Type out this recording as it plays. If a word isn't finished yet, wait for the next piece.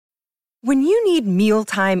When you need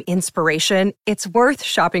mealtime inspiration, it's worth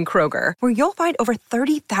shopping Kroger, where you'll find over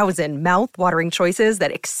 30,000 mouth-watering choices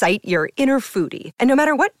that excite your inner foodie. And no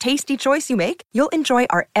matter what tasty choice you make, you'll enjoy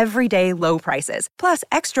our everyday low prices, plus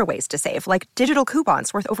extra ways to save, like digital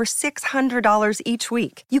coupons worth over $600 each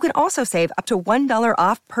week. You can also save up to $1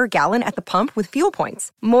 off per gallon at the pump with fuel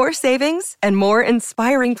points. More savings and more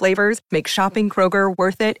inspiring flavors make shopping Kroger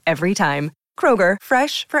worth it every time. Kroger,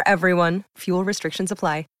 fresh for everyone. Fuel restrictions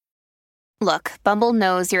apply. Look, Bumble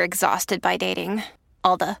knows you're exhausted by dating.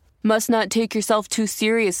 All the, must not take yourself too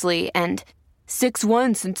seriously, and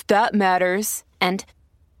 6'1" since that matters, and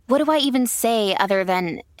what do I even say other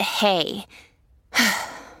than, hey?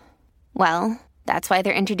 Well, that's why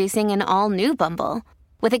they're introducing an all-new Bumble,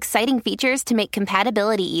 with exciting features to make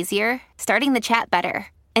compatibility easier, starting the chat better,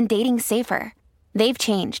 and dating safer. They've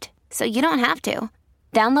changed, so you don't have to.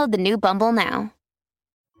 Download the new Bumble now.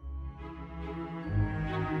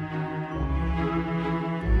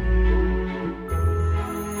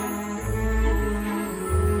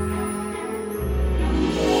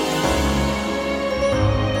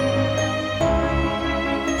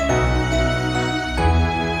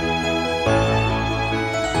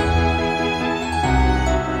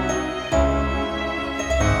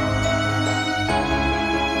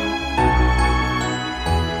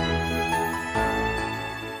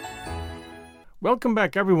 Welcome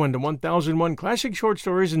back, everyone, to 1001 Classic Short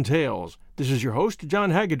Stories and Tales. This is your host,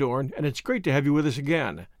 John Hagedorn, and it's great to have you with us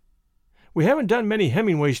again. We haven't done many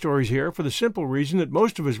Hemingway stories here for the simple reason that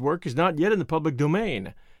most of his work is not yet in the public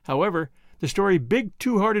domain. However, the story Big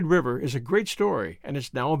Two-Hearted River is a great story, and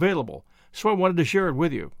it's now available, so I wanted to share it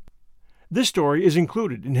with you. This story is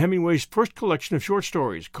included in Hemingway's first collection of short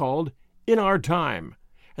stories called In Our Time,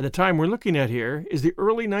 and the time we're looking at here is the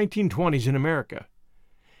early 1920s in America.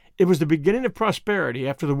 It was the beginning of prosperity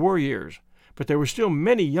after the war years, but there were still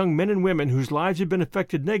many young men and women whose lives had been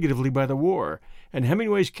affected negatively by the war, and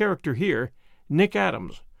Hemingway's character here, Nick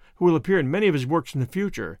Adams, who will appear in many of his works in the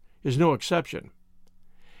future, is no exception.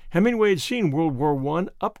 Hemingway had seen World War I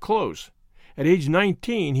up close. At age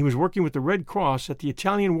 19, he was working with the Red Cross at the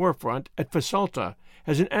Italian war front at Fasalta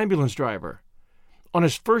as an ambulance driver. On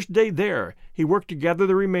his first day there, he worked to gather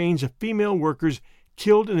the remains of female workers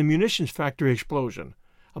killed in a munitions factory explosion,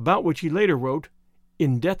 about which he later wrote,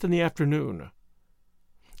 In Death in the Afternoon.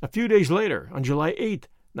 A few days later, on July 8,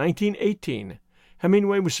 1918,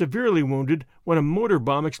 Hemingway was severely wounded when a motor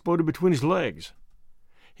bomb exploded between his legs.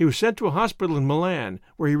 He was sent to a hospital in Milan,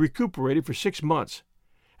 where he recuperated for 6 months.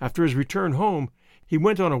 After his return home, he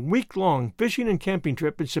went on a week-long fishing and camping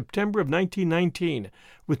trip in September of 1919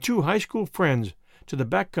 with 2 high school friends to the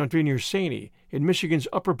backcountry near Saney in Michigan's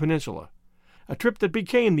Upper Peninsula, a trip that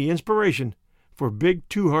became the inspiration for Big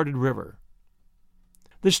Two-Hearted River.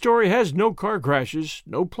 This story has no car crashes,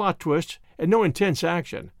 no plot twists, and no intense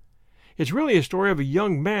action. It's really a story of a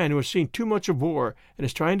young man who has seen too much of war and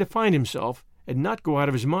is trying to find himself and not go out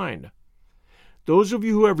of his mind. Those of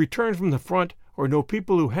you who have returned from the front or know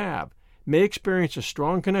people who have may experience a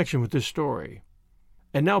strong connection with this story.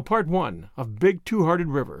 And now part 1 of Big Two-Hearted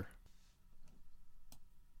River.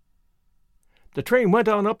 The train went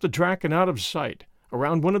on up the track and out of sight,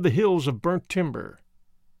 around one of the hills of burnt timber.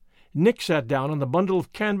 Nick sat down on the bundle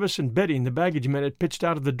of canvas and bedding the baggage men had pitched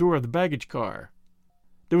out of the door of the baggage car.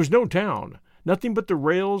 There was no town, nothing but the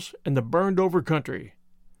rails and the burned-over country.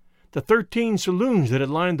 The 13 saloons that had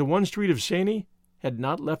lined the one street of Saney had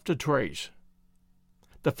not left a trace.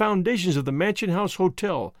 The foundations of the Mansion House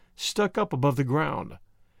Hotel stuck up above the ground.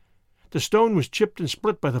 The stone was chipped and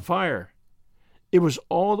split by the fire. It was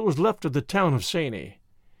all that was left of the town of Saney.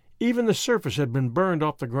 Even the surface had been burned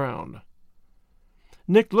off the ground.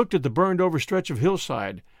 Nick looked at the burned-over stretch of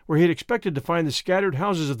hillside where he had expected to find the scattered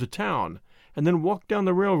houses of the town, and then walked down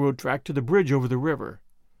the railroad track to the bridge over the river.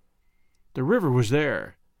 The river was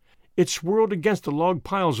there. It swirled against the log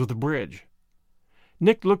piles of the bridge.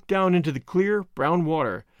 Nick looked down into the clear, brown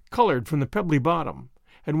water, colored from the pebbly bottom,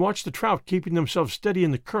 and watched the trout keeping themselves steady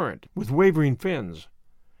in the current with wavering fins.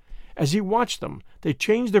 As he watched them, they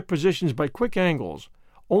changed their positions by quick angles,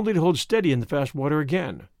 only to hold steady in the fast water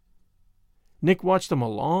again. Nick watched them a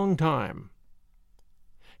long time.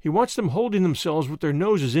 He watched them holding themselves with their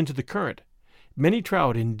noses into the current, many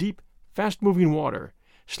trout in deep, fast-moving water,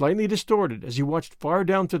 slightly distorted as he watched far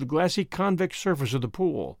down through the glassy convex surface of the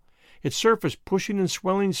pool, its surface pushing and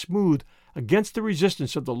swelling smooth against the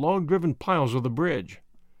resistance of the log-driven piles of the bridge.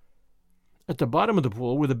 At the bottom of the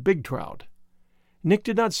pool were the big trout. Nick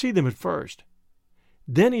did not see them at first.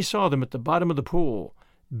 Then he saw them at the bottom of the pool,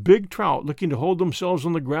 big trout looking to hold themselves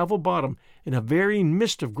on the gravel bottom in a varying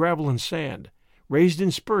mist of gravel and sand, raised in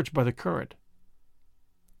spurts by the current.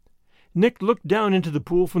 Nick looked down into the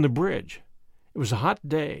pool from the bridge. It was a hot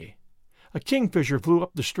day. A kingfisher flew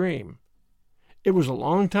up the stream. It was a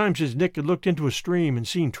long time since Nick had looked into a stream and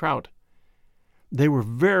seen trout. They were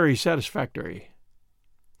very satisfactory.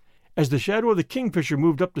 As the shadow of the kingfisher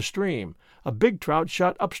moved up the stream, a big trout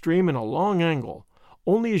shot upstream in a long angle,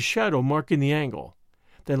 only his shadow marking the angle,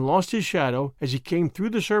 then lost his shadow as he came through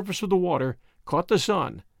the surface of the water, caught the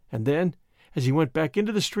sun, and then, as he went back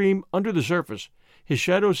into the stream under the surface, his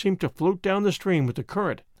shadow seemed to float down the stream with the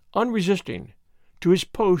current, unresisting, to his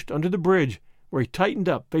post under the bridge where he tightened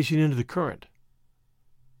up facing into the current.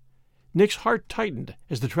 Nick's heart tightened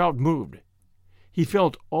as the trout moved. He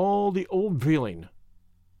felt all the old feeling.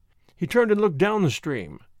 He turned and looked down the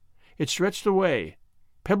stream. It stretched away,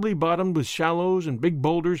 pebbly-bottomed with shallows and big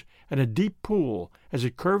boulders and a deep pool as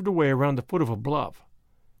it curved away around the foot of a bluff.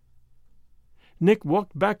 Nick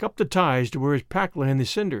walked back up the ties to where his pack lay in the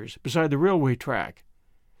cinders beside the railway track.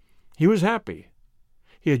 He was happy.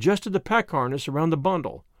 He adjusted the pack harness around the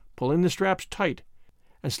bundle, pulling the straps tight,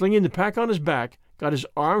 and slinging the pack on his back, got his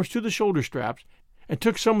arms to the shoulder straps, and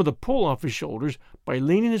took some of the pull off his shoulders by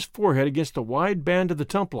leaning his forehead against the wide band of the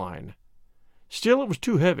tump line. Still, it was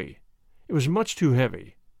too heavy. It was much too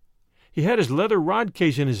heavy. He had his leather rod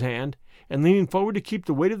case in his hand, and leaning forward to keep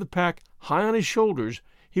the weight of the pack high on his shoulders,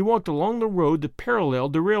 he walked along the road that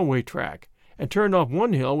paralleled the railway track, and turned off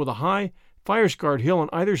one hill with a high, fire-scarred hill on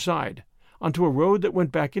either side, onto a road that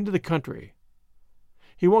went back into the country.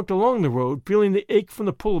 He walked along the road, feeling the ache from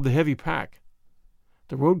the pull of the heavy pack.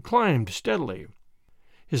 The road climbed steadily.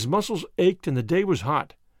 His muscles ached and the day was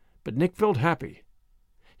hot, but Nick felt happy.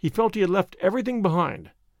 He felt he had left everything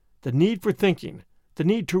behind, the need for thinking, the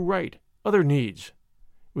need to write, other needs.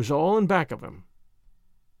 It was all in back of him.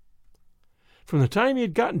 From the time he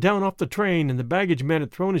had gotten down off the train and the baggage man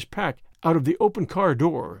had thrown his pack out of the open car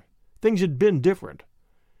door, things had been different.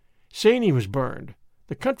 Saney was burned.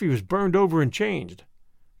 The country was burned over and changed.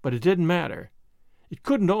 But it didn't matter. It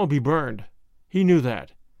couldn't all be burned. He knew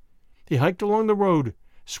that. He hiked along the road,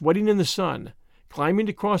 sweating in the sun, climbing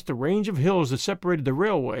to cross the range of hills that separated the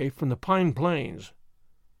railway from the pine plains.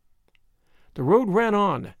 The road ran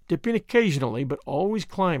on, dipping occasionally, but always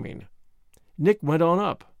climbing. Nick went on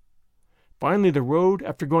up. Finally, the road,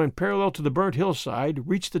 after going parallel to the burnt hillside,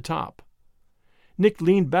 reached the top. Nick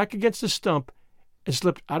leaned back against a stump and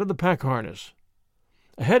slipped out of the pack harness.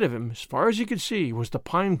 Ahead of him, as far as he could see, was the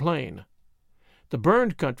pine plain. The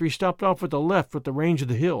burned country stopped off at the left with the range of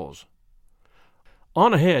the hills.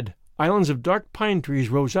 On ahead, islands of dark pine trees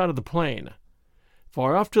rose out of the plain.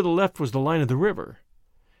 Far off to the left was the line of the river.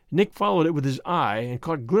 Nick followed it with his eye and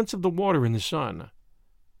caught glints of the water in the sun.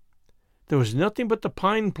 There was nothing but the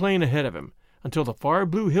pine plain ahead of him until the far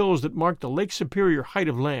blue hills that marked the Lake Superior height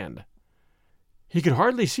of land. He could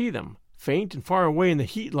hardly see them, faint and far away in the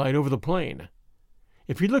heat light over the plain.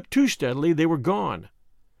 If he looked too steadily, they were gone.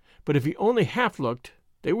 But if he only half looked,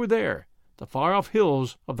 they were there, the far-off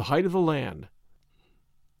hills of the height of the land.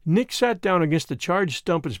 Nick sat down against the charred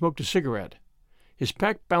stump and smoked a cigarette. His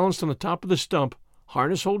pack balanced on the top of the stump,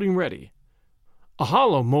 harness holding ready. A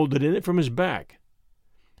hollow molded in it from his back.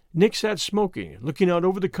 Nick sat smoking, looking out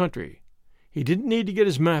over the country. He didn't need to get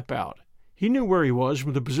his map out. He knew where he was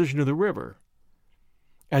from the position of the river.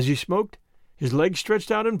 As he smoked, his legs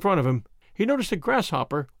stretched out in front of him, he noticed a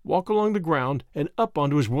grasshopper walk along the ground and up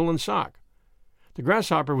onto his woolen sock. The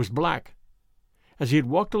grasshopper was black. As he had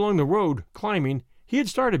walked along the road, climbing, he had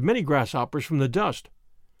started many grasshoppers from the dust.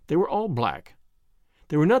 They were all black.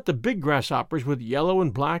 They were not the big grasshoppers with yellow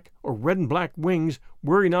and black or red and black wings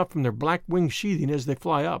whirring out from their black wing sheathing as they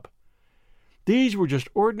fly up. These were just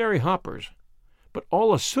ordinary hoppers, but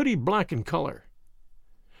all a sooty black in color.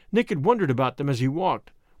 Nick had wondered about them as he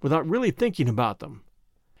walked, without really thinking about them.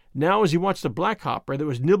 Now, as he watched the black hopper that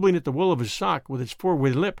was nibbling at the wool of his sock with its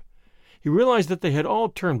four-way lip, he realized that they had all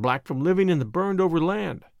turned black from living in the burned-over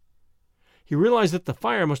land. He realized that the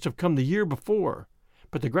fire must have come the year before,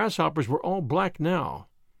 but the grasshoppers were all black now.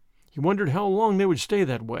 He wondered how long they would stay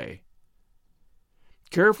that way.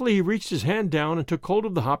 Carefully he reached his hand down and took hold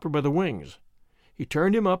of the hopper by the wings. He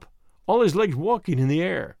turned him up, all his legs walking in the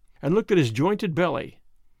air, and looked at his jointed belly.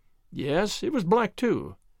 Yes, it was black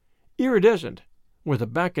too, iridescent, where the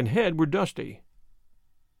back and head were dusty.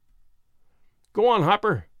 "Go on,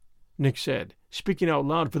 Hopper," Nick said, speaking out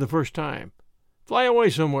loud for the first time. "Fly away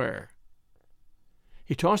somewhere."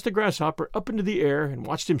 He tossed the grasshopper up into the air and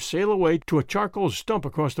watched him sail away to a charcoal stump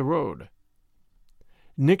across the road.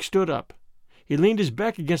 Nick stood up. He leaned his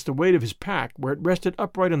back against the weight of his pack where it rested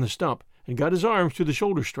upright on the stump and got his arms through the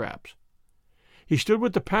shoulder straps. He stood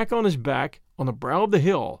with the pack on his back on the brow of the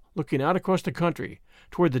hill, looking out across the country,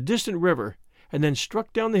 toward the distant river, and then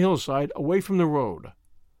struck down the hillside away from the road.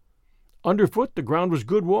 Underfoot, the ground was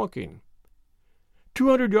good walking.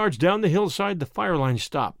 200 yards down the hillside, the fire line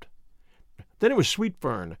stopped. Then it was sweet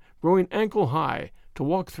fern, growing ankle-high, to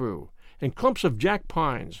walk through, and clumps of jack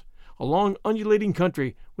pines, a long undulating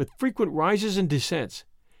country with frequent rises and descents,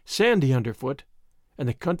 sandy underfoot, and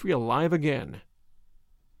the country alive again.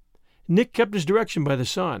 Nick kept his direction by the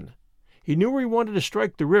sun. He knew where he wanted to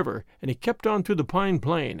strike the river, and he kept on through the pine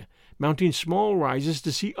plain, mounting small rises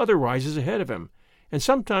to see other rises ahead of him, and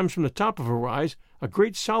sometimes from the top of a rise a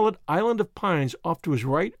great solid island of pines off to his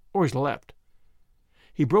right or his left.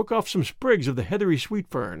 He broke off some sprigs of the heathery sweet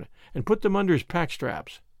fern and put them under his pack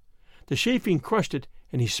straps. The chafing crushed it,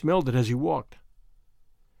 and he smelled it as he walked.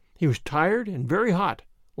 He was tired and very hot,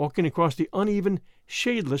 walking across the uneven,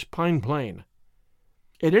 shadeless pine plain.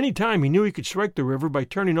 At any time he knew he could strike the river by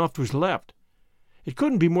turning off to his left. It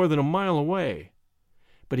couldn't be more than a mile away.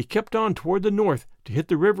 But he kept on toward the north to hit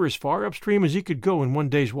the river as far upstream as he could go in one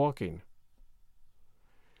day's walking.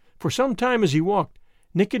 For some time as he walked,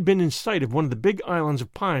 Nick had been in sight of one of the big islands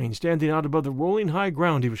of pine standing out above the rolling high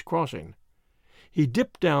ground he was crossing. He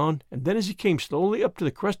dipped down, and then as he came slowly up to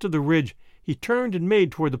the crest of the ridge, he turned and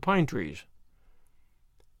made toward the pine trees.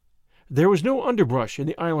 There was no underbrush in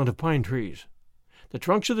the island of pine trees. The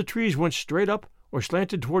trunks of the trees went straight up or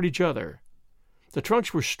slanted toward each other. The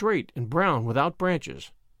trunks were straight and brown without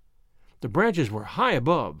branches. The branches were high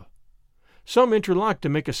above. Some interlocked to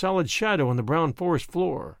make a solid shadow on the brown forest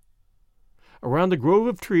floor. Around the grove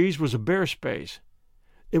of trees was a bare space.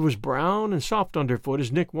 It was brown and soft underfoot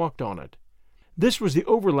as Nick walked on it. This was the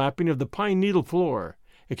overlapping of the pine needle floor,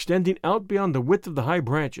 extending out beyond the width of the high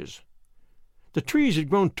branches. The trees had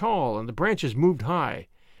grown tall and the branches moved high,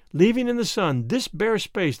 leaving in the sun this bare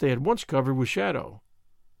space they had once covered with shadow.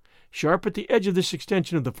 Sharp at the edge of this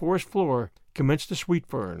extension of the forest floor commenced the sweet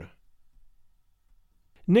fern.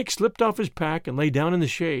 Nick slipped off his pack and lay down in the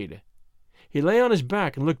shade. He lay on his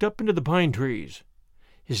back and looked up into the pine trees.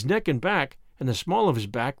 His neck and back and the small of his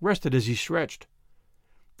back rested as he stretched.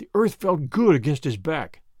 The earth felt good against his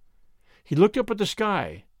back. He looked up at the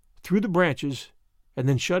sky, through the branches, and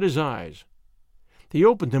then shut his eyes. He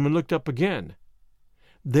opened them and looked up again.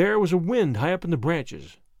 There was a wind high up in the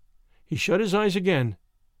branches. He shut his eyes again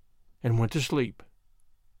and went to sleep.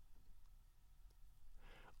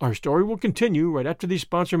 Our story will continue right after these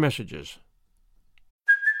sponsor messages.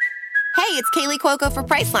 Hey, it's Kaylee Cuoco for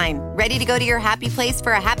Priceline. Ready to go to your happy place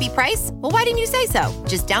for a happy price? Well, why didn't you say so?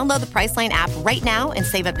 Just download the Priceline app right now and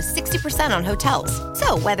save up to 60% on hotels.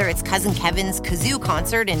 So whether it's Cousin Kevin's Kazoo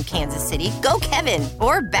Concert in Kansas City, go Kevin,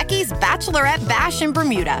 or Becky's Bachelorette Bash in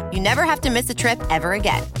Bermuda, you never have to miss a trip ever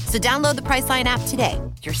again. So download the Priceline app today.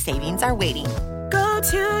 Your savings are waiting. Go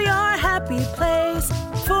to your happy place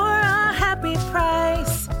for a happy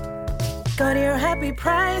price. Go to your happy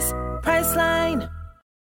price, Priceline.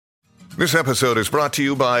 This episode is brought to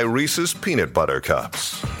you by Reese's Peanut Butter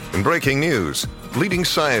Cups. In breaking news, leading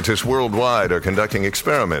scientists worldwide are conducting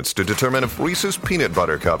experiments to determine if Reese's Peanut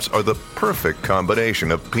Butter Cups are the perfect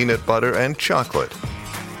combination of peanut butter and chocolate.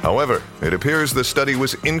 However, it appears the study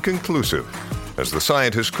was inconclusive, as the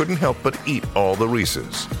scientists couldn't help but eat all the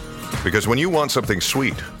Reese's. Because when you want something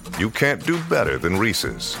sweet, you can't do better than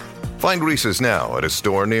Reese's. Find Reese's now at a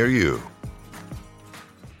store near you.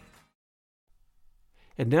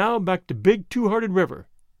 And now back to Big Two-Hearted River,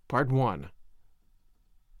 Part 1.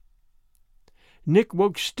 Nick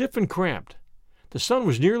woke stiff and cramped. The sun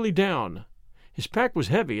was nearly down. His pack was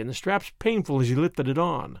heavy and the straps painful as he lifted it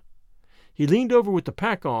on. He leaned over with the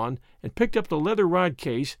pack on and picked up the leather rod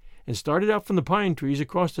case and started out from the pine trees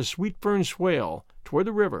across the sweet fern swale toward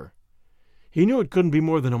the river. He knew it couldn't be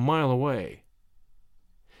more than a mile away.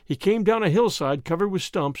 He came down a hillside covered with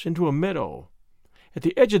stumps into a meadow. At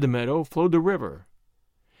the edge of the meadow flowed the river.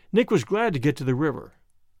 Nick was glad to get to the river.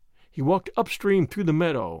 He walked upstream through the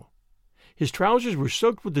meadow. His trousers were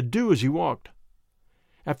soaked with the dew as he walked.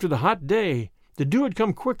 After the hot day, the dew had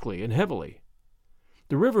come quickly and heavily.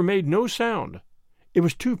 The river made no sound. It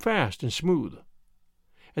was too fast and smooth.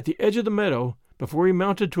 At the edge of the meadow, before he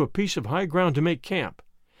mounted to a piece of high ground to make camp,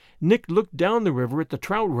 Nick looked down the river at the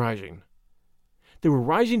trout rising. They were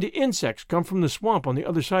rising to insects come from the swamp on the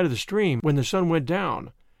other side of the stream when the sun went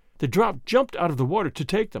down. The trout jumped out of the water to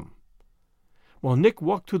take them. While Nick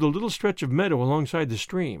walked through the little stretch of meadow alongside the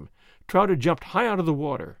stream, trout had jumped high out of the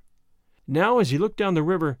water. Now, as he looked down the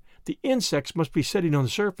river, the insects must be sitting on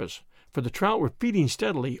the surface, for the trout were feeding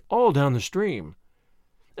steadily all down the stream.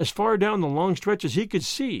 As far down the long stretch as he could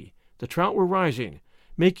see, the trout were rising,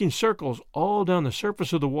 making circles all down the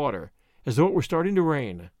surface of the water, as though it were starting to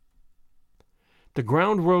rain. The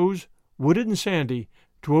ground rose, wooded and sandy,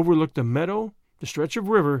 to overlook the meadow the stretch of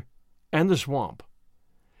river, and the swamp.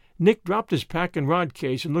 Nick dropped his pack and rod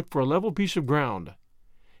case and looked for a level piece of ground.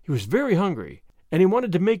 He was very hungry, and he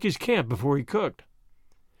wanted to make his camp before he cooked.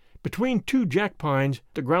 Between two jack pines,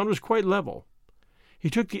 the ground was quite level. He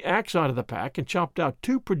took the axe out of the pack and chopped out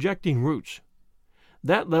 2 projecting roots.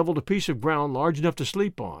 That leveled a piece of ground large enough to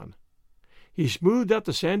sleep on. He smoothed out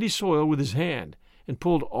the sandy soil with his hand and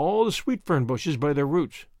pulled all the sweet fern bushes by their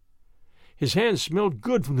roots. His hands smelled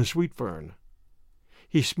good from the sweet fern.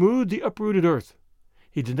 He smoothed the uprooted earth.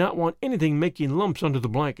 He did not want anything making lumps under the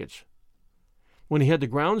blankets. When he had the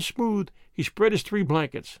ground smooth, he spread his 3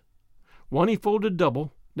 blankets. One he folded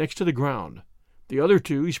double, next to the ground. The other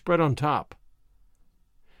 2 he spread on top.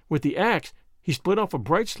 With the axe, he split off a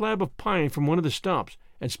bright slab of pine from one of the stumps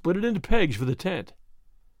and split it into pegs for the tent.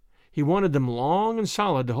 He wanted them long and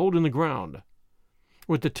solid to hold in the ground.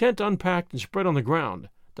 With the tent unpacked and spread on the ground,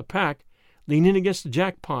 the pack, leaning against the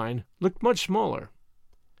jack pine, looked much smaller.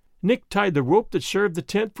 Nick tied the rope that served the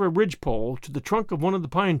tent for a ridgepole to the trunk of one of the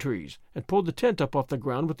pine trees and pulled the tent up off the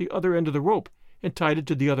ground with the other end of the rope and tied it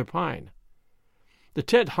to the other pine. The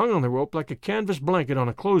tent hung on the rope like a canvas blanket on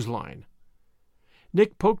a clothesline.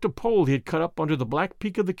 Nick poked a pole he had cut up under the black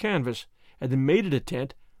peak of the canvas and then made it a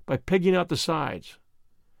tent by pegging out the sides.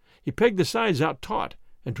 He pegged the sides out taut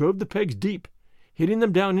and drove the pegs deep, hitting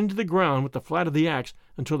them down into the ground with the flat of the axe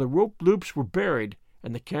until the rope loops were buried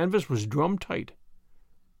and the canvas was drummed tight.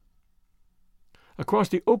 Across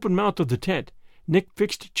the open mouth of the tent, Nick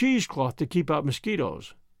fixed cheesecloth to keep out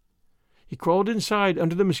mosquitoes. He crawled inside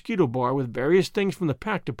under the mosquito bar with various things from the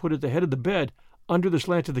pack to put at the head of the bed under the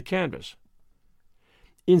slant of the canvas.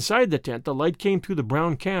 Inside the tent, the light came through the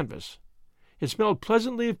brown canvas. It smelled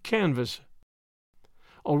pleasantly of canvas.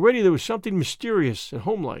 Already there was something mysterious and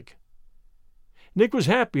homelike. Nick was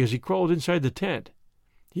happy as he crawled inside the tent.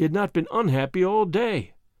 He had not been unhappy all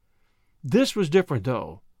day. This was different,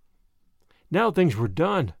 though. Now things were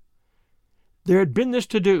done. There had been this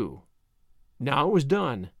to do. Now it was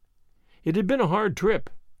done. It had been a hard trip.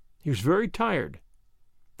 He was very tired.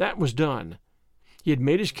 That was done. He had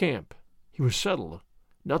made his camp. He was settled.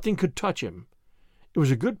 Nothing could touch him. It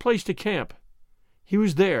was a good place to camp. He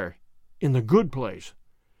was there, in the good place.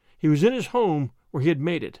 He was in his home where he had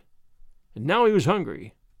made it. And now he was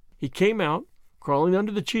hungry. He came out, crawling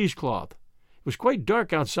under the cheesecloth. It was quite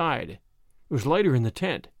dark outside. It was lighter in the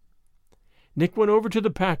tent. Nick went over to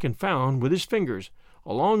the pack and found, with his fingers,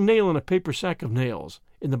 a long nail in a paper sack of nails,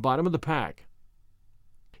 in the bottom of the pack.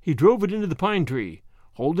 He drove it into the pine tree,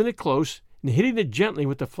 holding it close and hitting it gently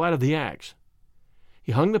with the flat of the axe.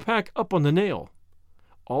 He hung the pack up on the nail.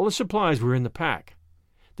 All the supplies were in the pack.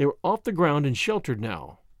 They were off the ground and sheltered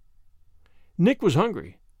now. Nick was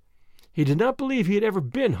hungry. He did not believe he had ever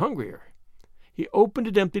been hungrier. He opened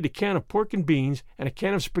and emptied a can of pork and beans and a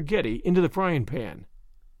can of spaghetti into the frying pan.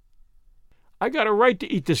 "I got a right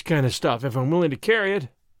to eat this kind of stuff if I'm willing to carry it,"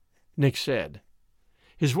 Nick said.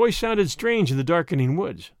 His voice sounded strange in the darkening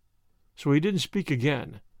woods, so he didn't speak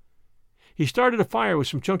again. He started a fire with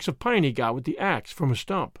some chunks of pine he got with the axe from a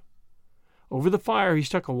stump. Over the fire he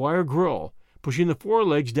stuck a wire grill, pushing the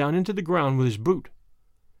forelegs down into the ground with his boot.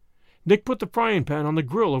 Nick put the frying pan on the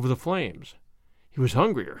grill over the flames. He was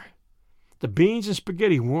hungrier. The beans and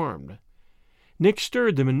spaghetti warmed. Nick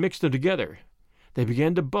stirred them and mixed them together. They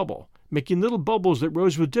began to bubble, making little bubbles that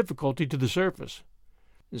rose with difficulty to the surface.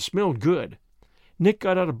 It smelled good. Nick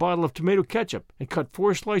got out a bottle of tomato ketchup and cut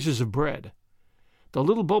 4 slices of bread. The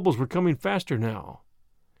little bubbles were coming faster now.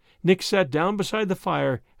 Nick sat down beside the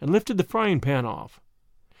fire and lifted the frying pan off.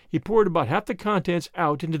 He poured about half the contents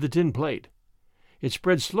out into the tin plate. It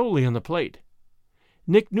spread slowly on the plate.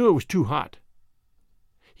 Nick knew it was too hot.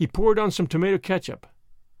 He poured on some tomato ketchup.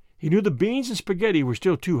 He knew the beans and spaghetti were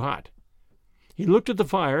still too hot. He looked at the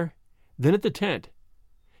fire, then at the tent.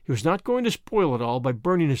 He was not going to spoil it all by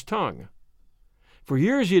burning his tongue. For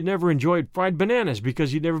years he had never enjoyed fried bananas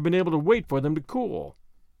because he had never been able to wait for them to cool.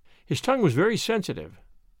 His tongue was very sensitive.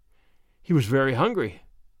 He was very hungry.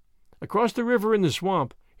 Across the river in the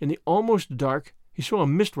swamp, in the almost dark, he saw a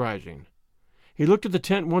mist rising. He looked at the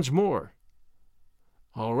tent once more.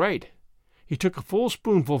 All right. He took a full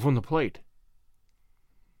spoonful from the plate.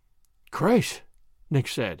 "Christ," Nick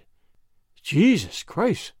said. "Jesus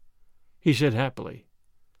Christ," he said happily.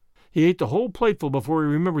 He ate the whole plateful before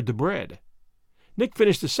he remembered the bread. Nick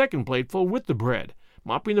finished the second plateful with the bread,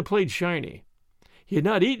 mopping the plate shiny. He had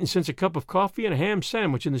not eaten since a cup of coffee and a ham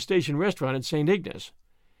sandwich in the station restaurant at St. Ignace.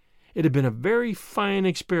 It had been a very fine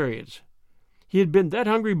experience. He had been that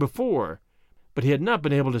hungry before, but he had not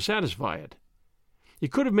been able to satisfy it. He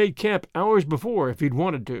could have made camp hours before if he'd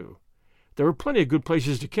wanted to. There were plenty of good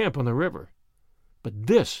places to camp on the river. But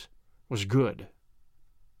this was good.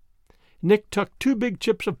 Nick tucked 2 big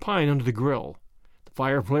chips of pine under the grill. The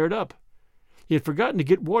fire flared up. He had forgotten to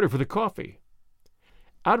get water for the coffee.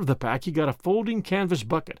 Out of the pack he got a folding canvas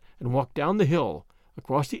bucket and walked down the hill,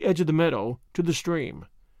 across the edge of the meadow, to the stream.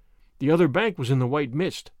 The other bank was in the white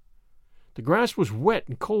mist. The grass was wet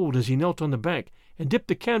and cold as he knelt on the bank and dipped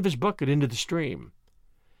the canvas bucket into the stream.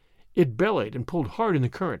 It bellied and pulled hard in the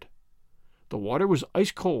current. The water was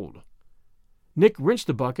ice cold. Nick rinsed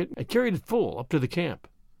the bucket and carried it full up to the camp.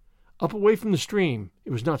 Up away from the stream,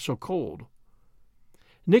 it was not so cold.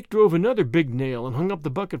 Nick drove another big nail and hung up the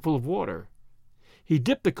bucket full of water. He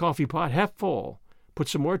dipped the coffee pot half full, put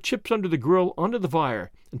some more chips under the grill onto the fire,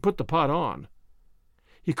 and put the pot on.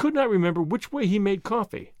 He could not remember which way he made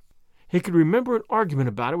coffee. He could remember an argument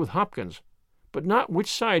about it with Hopkins, but not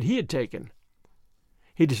which side he had taken.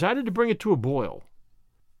 He decided to bring it to a boil.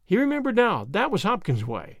 He remembered now that was Hopkins'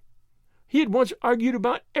 way. He had once argued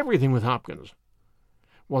about everything with Hopkins.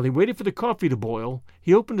 While he waited for the coffee to boil,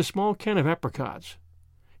 he opened a small can of apricots.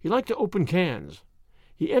 He liked to open cans.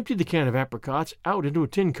 He emptied the can of apricots out into a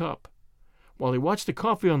tin cup. While he watched the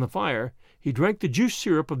coffee on the fire, he drank the juice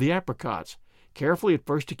syrup of the apricots, carefully at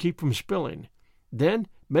first to keep from spilling, then,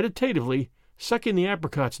 meditatively, sucking the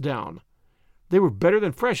apricots down. They were better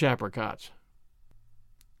than fresh apricots.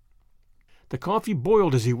 The coffee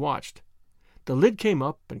boiled as he watched. The lid came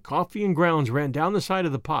up, and coffee and grounds ran down the side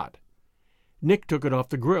of the pot. Nick took it off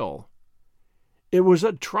the grill. It was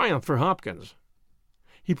a triumph for Hopkins.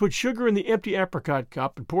 He put sugar in the empty apricot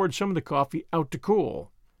cup and poured some of the coffee out to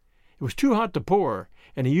cool. It was too hot to pour,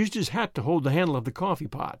 and he used his hat to hold the handle of the coffee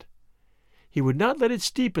pot. He would not let it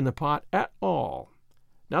steep in the pot at all.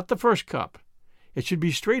 Not the first cup. It should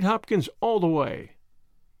be straight Hopkins all the way.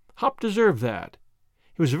 Hop deserved that.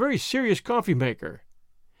 He was a very serious coffee maker.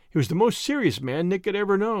 He was the most serious man Nick had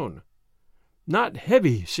ever known. Not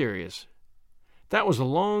heavy serious. That was a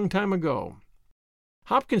long time ago.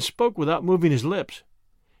 Hopkins spoke without moving his lips.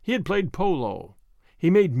 He had played polo. He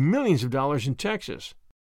made millions of dollars in Texas.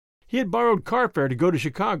 He had borrowed carfare to go to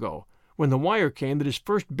Chicago when the wire came that his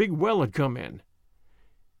first big well had come in.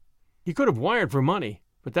 He could have wired for money,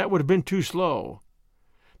 but that would have been too slow.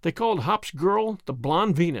 They called Hop's girl the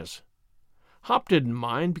Blonde Venus. Hop didn't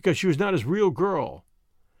mind because she was not his real girl.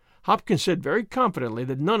 Hopkins said very confidently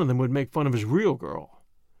that none of them would make fun of his real girl.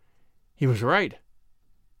 He was right.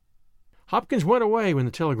 Hopkins went away when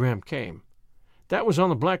the telegram came. That was on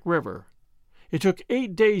the Black River. It took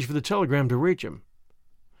 8 days for the telegram to reach him.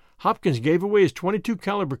 Hopkins gave away his .22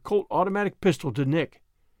 caliber Colt automatic pistol to Nick.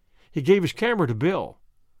 He gave his camera to Bill.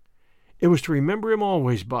 It was to remember him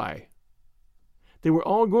always by. They were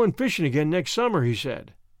all going fishing again next summer, he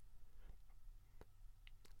said.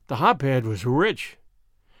 The hophead was rich.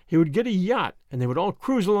 He would get a yacht, and they would all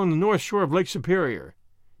cruise along the north shore of Lake Superior.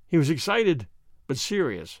 He was excited, but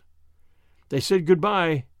serious. They said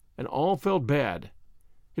goodbye, and all felt bad.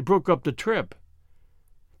 It broke up the trip.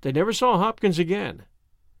 They never saw Hopkins again.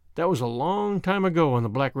 That was a long time ago on the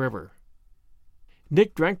Black River.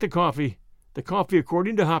 Nick drank the coffee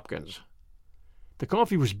according to Hopkins. The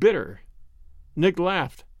coffee was bitter. Nick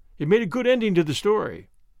laughed. It made a good ending to the story.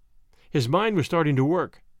 His mind was starting to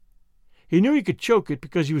work. He knew he could choke it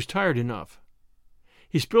because he was tired enough.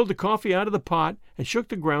 He spilled the coffee out of the pot and shook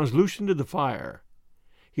the grounds loose into the fire.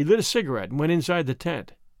 He lit a cigarette and went inside the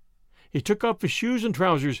tent. He took off his shoes and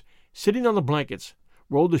trousers, sitting on the blankets,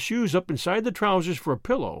 rolled the shoes up inside the trousers for a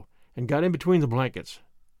pillow, and got in between the blankets.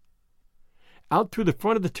 Out through the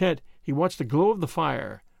front of the tent he watched the glow of the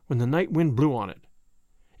fire when the night wind blew on it.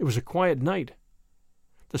 It was a quiet night.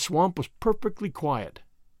 The swamp was perfectly quiet.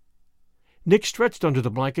 Nick stretched under the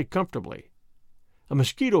blanket comfortably. A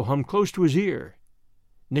mosquito hummed close to his ear.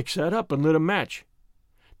 Nick sat up and lit a match.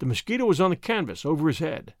 The mosquito was on the canvas over his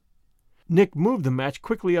head. Nick moved the match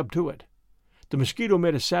quickly up to it. The mosquito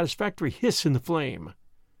made a satisfactory hiss in the flame.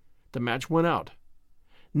 The match went out.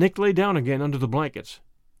 Nick lay down again under the blankets.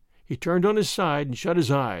 He turned on his side and shut his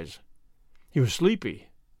eyes. He was sleepy.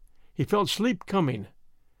 He felt sleep coming.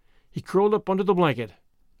 He curled up under the blanket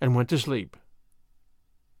and went to sleep.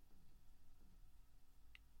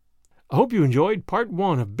 I hope you enjoyed Part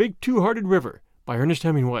 1 of Big Two-Hearted River by Ernest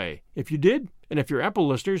Hemingway. If you did, and if you're Apple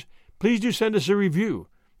listeners, please do send us a review.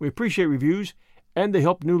 We appreciate reviews, and they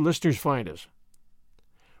help new listeners find us.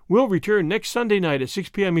 We'll return next Sunday night at 6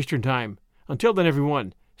 p.m. Eastern Time. Until then,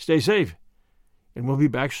 everyone, stay safe, and we'll be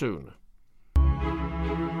back soon.